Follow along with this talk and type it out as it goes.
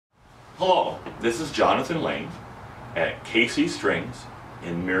Hello, this is Jonathan Lane at KC Strings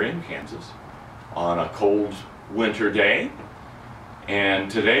in Merriam, Kansas on a cold winter day,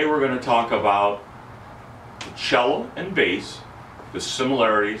 and today we're going to talk about the cello and bass, the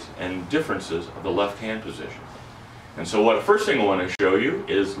similarities and differences of the left hand position. And so the first thing I want to show you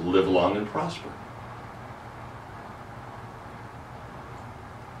is live long and prosper.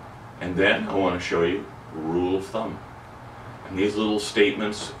 And then I want to show you rule of thumb. And these little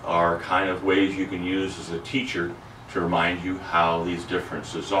statements are kind of ways you can use as a teacher to remind you how these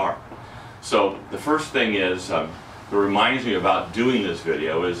differences are. So the first thing is, that reminds me about doing this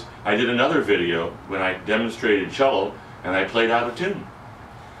video is I did another video when I demonstrated cello and I played out of tune.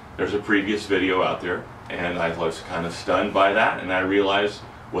 There's a previous video out there and I was kind of stunned by that, and I realized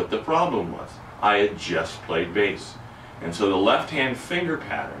what the problem was. I had just played bass. And so the left hand finger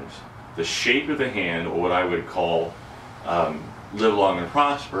patterns, the shape of the hand, or what I would call live long and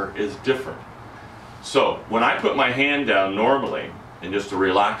prosper, is different. So when I put my hand down normally in just a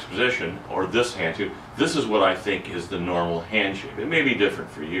relaxed position, or this hand too, this is what I think is the normal hand shape. It may be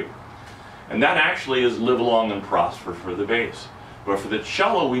different for you. And that actually is live long and prosper for the bass. But for the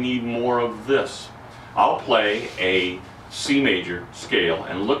cello we need more of this. I'll play a C major scale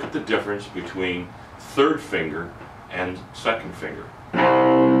and look at the difference between third finger and second finger.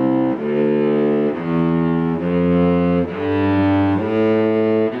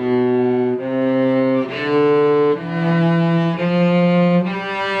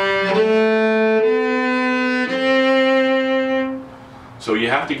 So you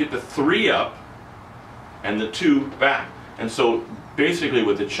have to get the 3 up and the 2 back. And so basically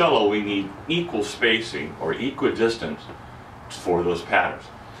with the cello we need equal spacing or equidistance for those patterns.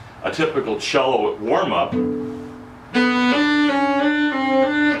 A typical cello warm-up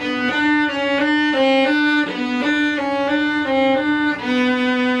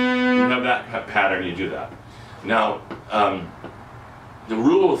pattern, you do that. Now, the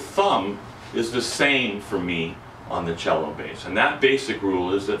rule of thumb is the same for me on the cello bass, and that basic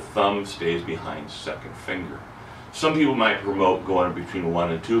rule is that thumb stays behind second finger. Some people might promote going between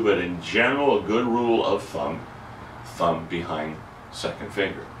 1 and 2, but in general, a good rule of thumb behind second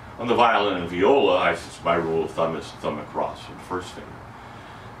finger. On the violin and viola, my rule of thumb is thumb across from first finger.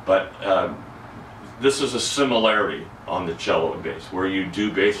 But this is a similarity on the cello and bass, where you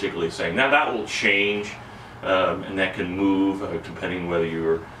do basically say, now that will change, and that can move depending whether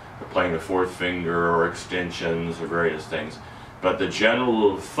you're playing the fourth finger or extensions or various things. But the general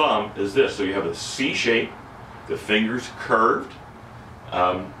rule of thumb is this. So you have a C shape, the finger's curved,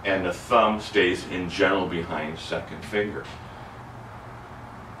 and the thumb stays in general behind second finger.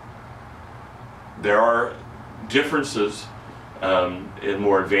 There are differences in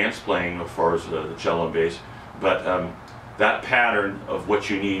more advanced playing as far as the cello and bass, but that pattern of what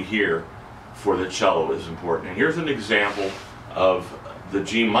you need here for the cello is important. And here's an example of the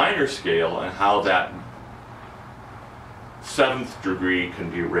G minor scale and how that 7th degree can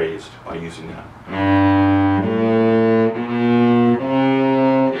be raised by using that.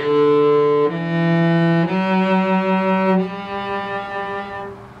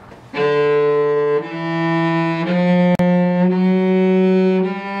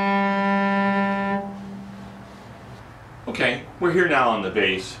 Okay, we're here now on the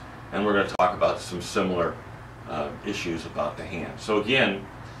bass, and we're going to talk about some similar issues about the hand. So again,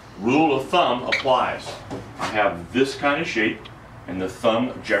 rule of thumb applies. I have this kind of shape, and the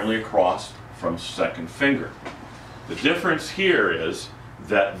thumb generally across from second finger. The difference here is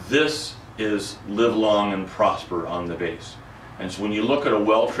that this is live long and prosper on the bass. And so when you look at a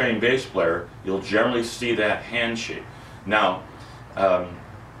well-trained bass player, you'll generally see that hand shape. Now,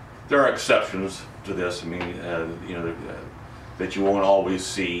 there are exceptions to this. I mean, that you won't always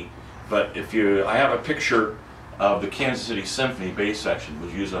see. But I have a picture of the Kansas City Symphony bass section,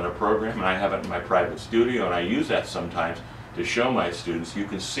 was used on a program, and I have it in my private studio, and I use that sometimes to show my students. You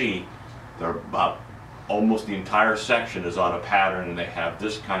can see they're about almost the entire section is on a pattern, and they have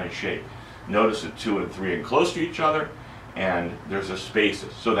this kind of shape. Notice that 2 and 3 are close to each other, and there's a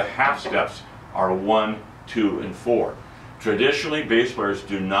spaces. So the half steps are 1, 2, and 4. Traditionally, bass players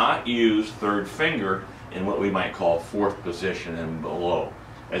do not use third finger in what we might call fourth position and below.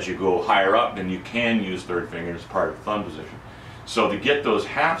 As you go higher up, then you can use third finger as part of thumb position. So to get those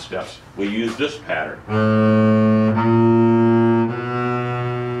half steps, we use this pattern.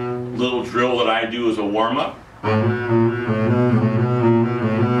 Little drill that I do as a warm-up.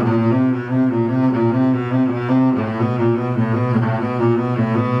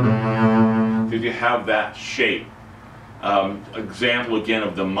 If you have that shape. Example again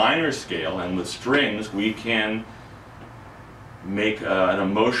of the minor scale, and with strings we can make an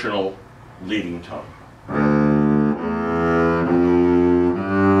emotional leading tone.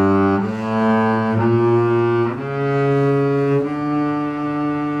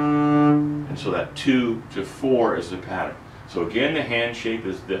 And so that 2 to 4 is the pattern. So again, the hand shape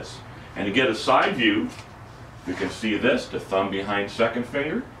is this. And to get a side view, you can see this, the thumb behind second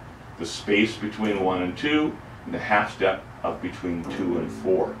finger, the space between 1 and 2, and the half step of between 2 and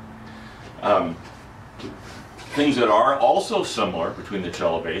 4. Things that are also similar between the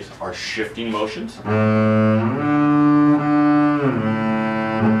cello bass are shifting motions.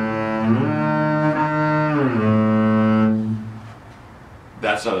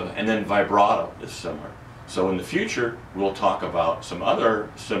 And then vibrato is similar. So in the future, we'll talk about some other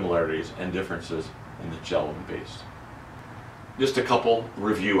similarities and differences in the cello and bass. Just a couple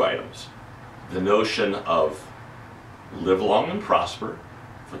review items. The notion of live long and prosper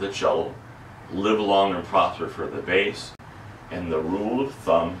for the cello, live long and prosper for the bass, and the rule of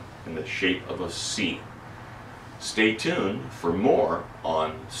thumb in the shape of a C. Stay tuned for more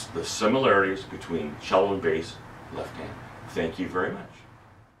on the similarities between cello and bass left hand. Thank you very much.